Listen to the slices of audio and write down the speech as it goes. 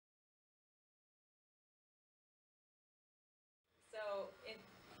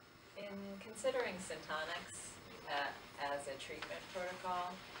in considering Syntonics as a treatment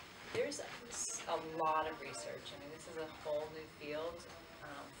protocol, there's a lot of research. I mean, this is a whole new field.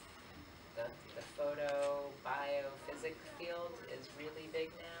 The photo biophysics field is really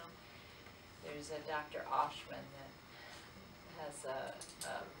big now. There's a Dr. Oshman that has a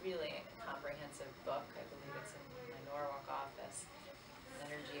really comprehensive book. I believe it's in my Norwalk office,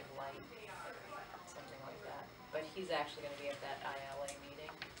 Energy of Light, something like that. But he's actually going to be at that ILA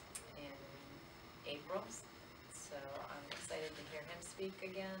meeting in April. So I'm excited to hear him speak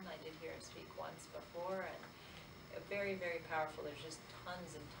again. I did hear him speak once before, and very, very powerful. There's just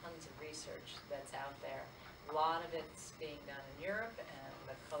tons and tons of research that's out there. A lot of it's being done in Europe, and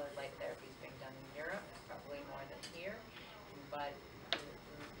the colored light therapy is being done in Europe, probably more than here. But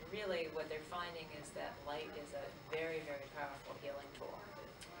really what they're finding is that light is a very, very powerful healing tool.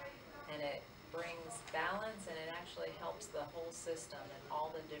 And it brings balance, and it actually helps the whole system and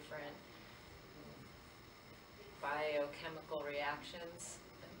all the different biochemical reactions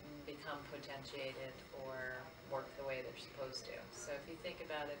become potentiated or work the way they're supposed to. So if you think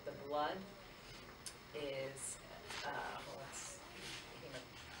about it, the blood is,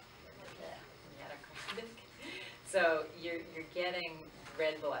 so you're getting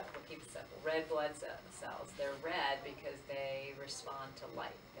red blood, we'll keep it simple, red blood cells. They're red because they respond to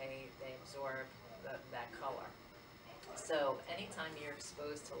light. They absorb that color. So anytime you're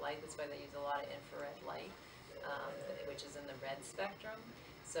exposed to light, that's why they use a lot of infrared light, which is in the red spectrum.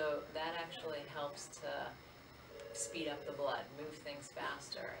 So that actually helps to speed up the blood, move things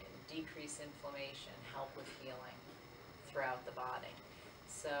faster, and decrease inflammation, help with healing throughout the body.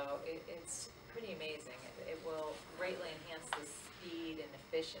 So it's pretty amazing. It will greatly enhance the speed and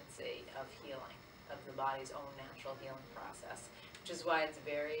efficiency of healing, of the body's own natural healing process, which is why it's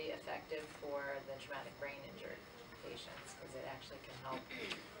very effective for the traumatic brain injury patients, because it actually can help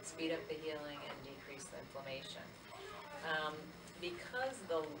speed up the healing and decrease the inflammation. Because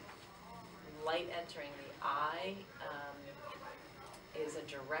the light entering the eye is a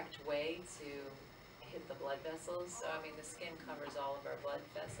direct way to hit the blood vessels. So, I mean, the skin covers all of our blood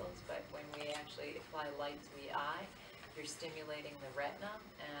vessels, but when we actually apply light to the eye, you're stimulating the retina,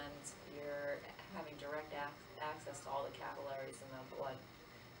 and you're having direct access to all the capillaries in the blood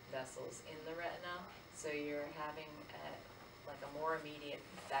vessels in the retina. So you're having like a more immediate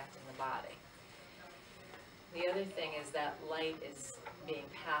effect in the body. The other thing is that light is being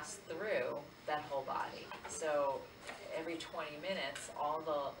passed through that whole body. So every 20 minutes, all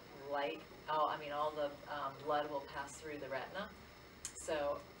the blood will pass through the retina.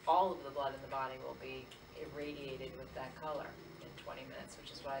 So all of the blood in the body will be irradiated with that color in 20 minutes, which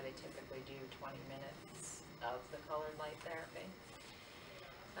is why they typically do 20 minutes of the colored light therapy.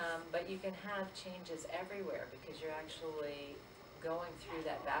 But you can have changes everywhere because you're actually going through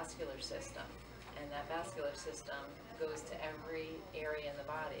that vascular system. And that vascular system goes to every area in the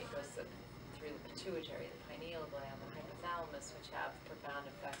body. It goes through the pituitary, the pineal gland, the hypothalamus, which have profound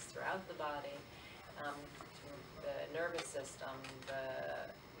effects throughout the body, the nervous system,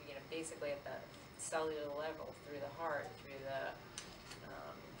 basically at the cellular level, through the heart, through the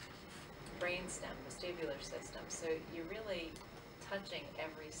brainstem, vestibular system. So you're really touching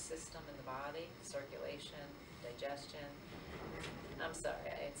every system in the body: circulation, digestion. I'm sorry,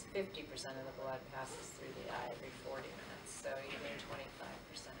 it's 50% of the blood passes through the eye every 40 minutes, so you need 25%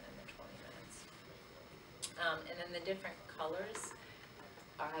 in the 20 minutes. And then the different colors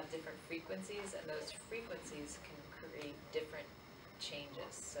have different frequencies, and those frequencies can create different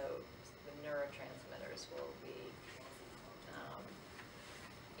changes. So the neurotransmitters will be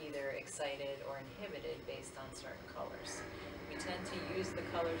either excited or inhibited based on certain colors. We tend to use the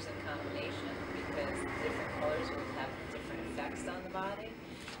colors in combination because different colors will have different effects on the body.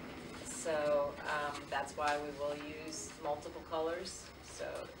 So that's why we will use multiple colors. So,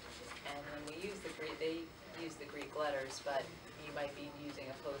 and when we use they use the Greek letters, but you might be using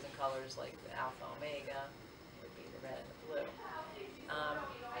opposing colors like the alpha omega would be the red and the blue.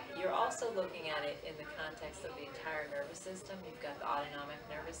 You're also looking at it in the context of the entire nervous system. You've got the autonomic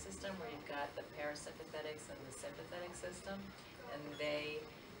nervous system, where you've got the parasympathetics and the sympathetic system, and they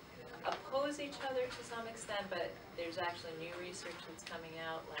oppose each other to some extent, but there's actually new research that's coming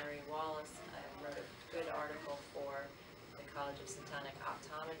out. Larry Wallace wrote a good article for the College of Syntonic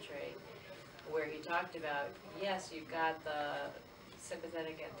Optometry, where he talked about, yes, you've got the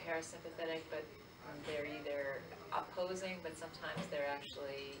sympathetic and parasympathetic, but they're either opposing, but sometimes they're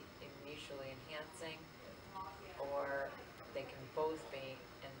actually mutually enhancing, or they can both be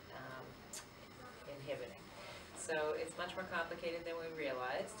inhibiting. So it's much more complicated than we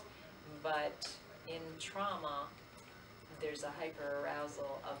realized, but in trauma, there's a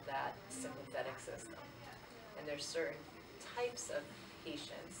hyperarousal of that sympathetic system. And there's certain types of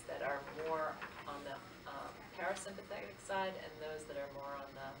patients that are more on the parasympathetic side and those that are more on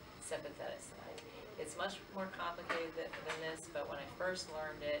the sympathetic side. It's much more complicated than this, but when I first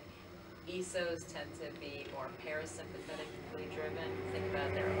learned it, ESOs tend to be more parasympathetically driven. Think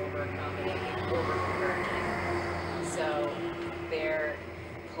about they're over-accommodating, over-converging. So they're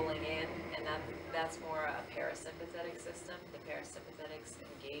pulling in, and that's more a parasympathetic system. The parasympathetics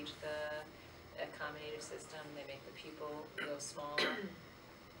engage the accommodative system. They make the pupil go smaller,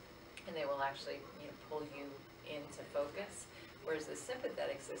 and they will actually, pull you into focus. Whereas the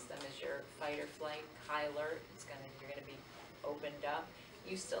sympathetic system is your fight or flight, high alert. You're gonna be opened up.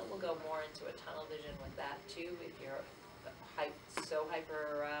 You still will go more into a tunnel vision with that too if you're so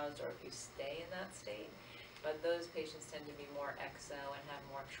hyper aroused or if you stay in that state. But those patients tend to be more exo and have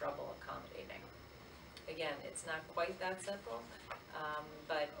more trouble accommodating. Again, it's not quite that simple,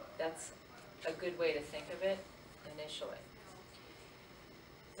 but that's a good way to think of it initially.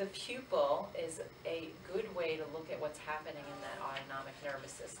 The pupil is a good way to look at what's happening in that autonomic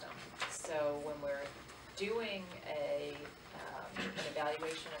nervous system. So when we're doing an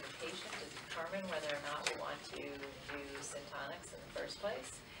evaluation of a patient to determine whether or not we want to do Syntonics in the first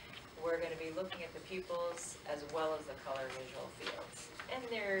place, we're going to be looking at the pupils as well as the color visual fields and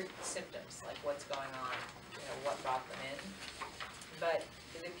their symptoms, like what's going on, what brought them in. But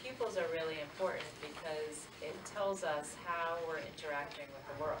the pupils are really important because it tells us how we're interacting with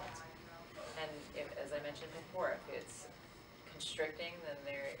the world. And as I mentioned before, if it's constricting, then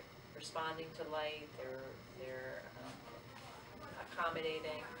they're responding to light, they're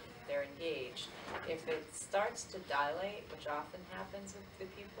accommodating, they're engaged. If it starts to dilate, which often happens with the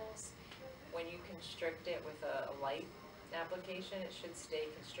pupils, when you constrict it with a light application, it should stay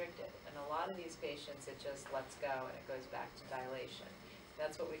constricted. And a lot of these patients, it just lets go and it goes back to dilation.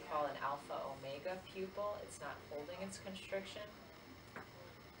 That's what we call an alpha omega pupil. It's not holding its constriction.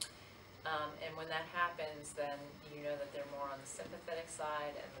 And when that happens, then you know that they're more on the sympathetic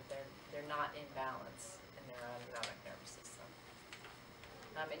side and that they're not in balance in their autonomic nervous system.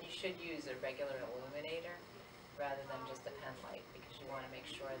 And you should use a regular illuminator rather than just a pen light because you want to make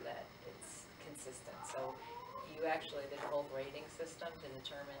sure that it's consistent. So you actually, there's a whole grading system to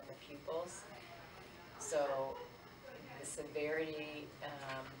determine the pupils. So the severity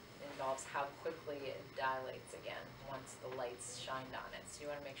involves how quickly it dilates again once the light's shined on it. So you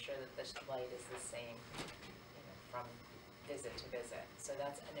want to make sure that this light is the same, from visit to visit. So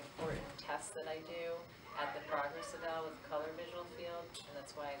that's an important test that I do at the progress eval with color visual field, and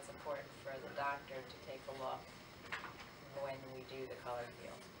that's why it's important for the doctor to take a look when we do the color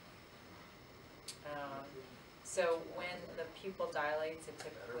field. So when the pupil dilates, it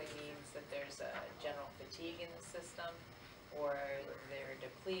typically means that there's a general fatigue in the system, or they're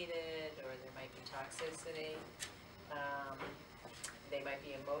depleted, or there might be toxicity. They might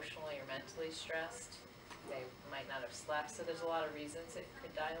be emotionally or mentally stressed. They might not have slept. So there's a lot of reasons it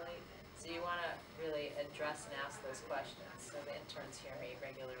could dilate. So you want to really address and ask those questions. So the interns here are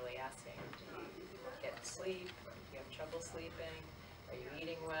regularly asking, do you get sleep? Or do you have trouble sleeping? Are you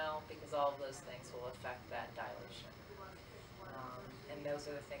eating well? Because all of those things will affect that dilation. And those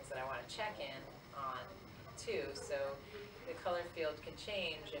are the things that I want to check in on too. So the color field can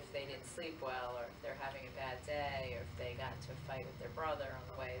change if they didn't sleep well, or if they're having a bad day, or if they got into a fight with their brother on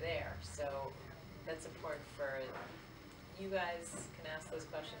the way there. So that's important for you guys can ask those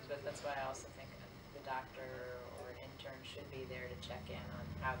questions, but that's why I also think the doctor or an intern should be there to check in on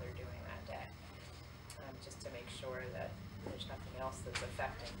how they're doing that day, just to make sure that there's nothing else that's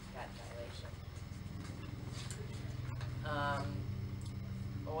affecting that dilation.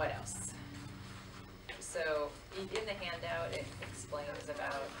 What else? So in the handout, it explains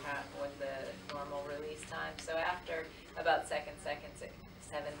about what the normal release time. So after about 7 seconds,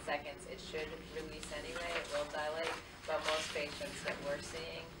 it should release anyway. It will dilate, but most patients that we're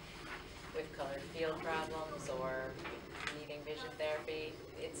seeing with colored field problems or needing vision therapy,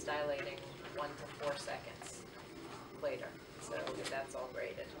 it's dilating 1 to 4 seconds later. So that's all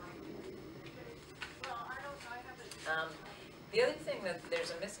graded. The other thing that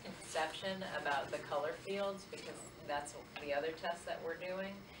there's a misconception about the color fields, because that's the other test that we're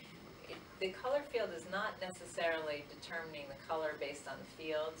doing. The color field is not necessarily determining the color based on the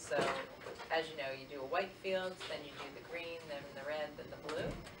field. So as you know, you do a white field, then you do the green, then the red, then the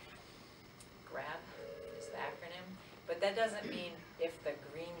blue. GRAB is the acronym. But that doesn't mean if the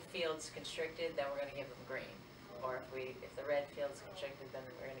green field's constricted, then we're going to give them green. Or if the red field's constricted, then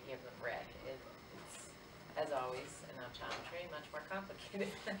we're going to give them red. It's, as always, in optometry, much more complicated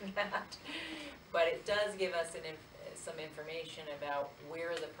than that. But it does give us some information about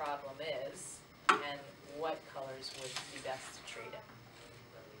where the problem is and what colors would be best to treat it.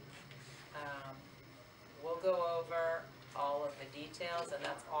 We'll go over all of the details, and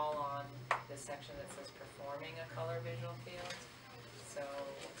that's all on the section that says performing a color visual field. So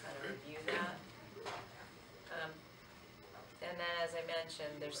we'll kind of review that. And then, as I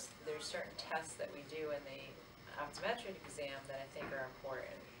mentioned, there's certain tests that we do in the optometric exam that I think are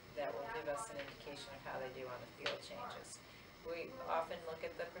important, that will give us an indication of how they do on the field changes. We often look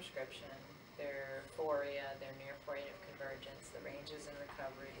at the prescription, their phoria, their near phoreative convergence, the ranges and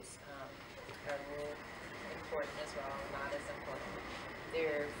recoveries are a little important as well, not as important.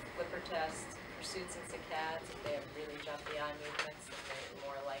 Their flipper test, pursuits and saccades, if they have really jumpy eye movements, then they're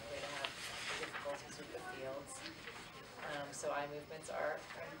more likely to have difficulties with the fields. So eye movements are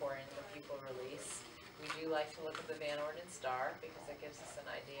important, the pupil release. We do like to look at the Van Orden star because it gives us an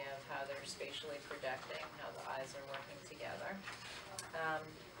idea of how they're spatially projecting, how the eyes are working together.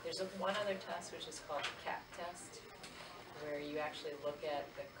 There's one other test which is called the CAP test, where you actually look at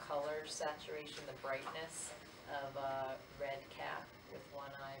the color saturation, the brightness of a red cap with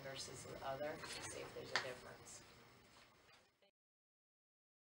one eye versus the other to see if there's a difference.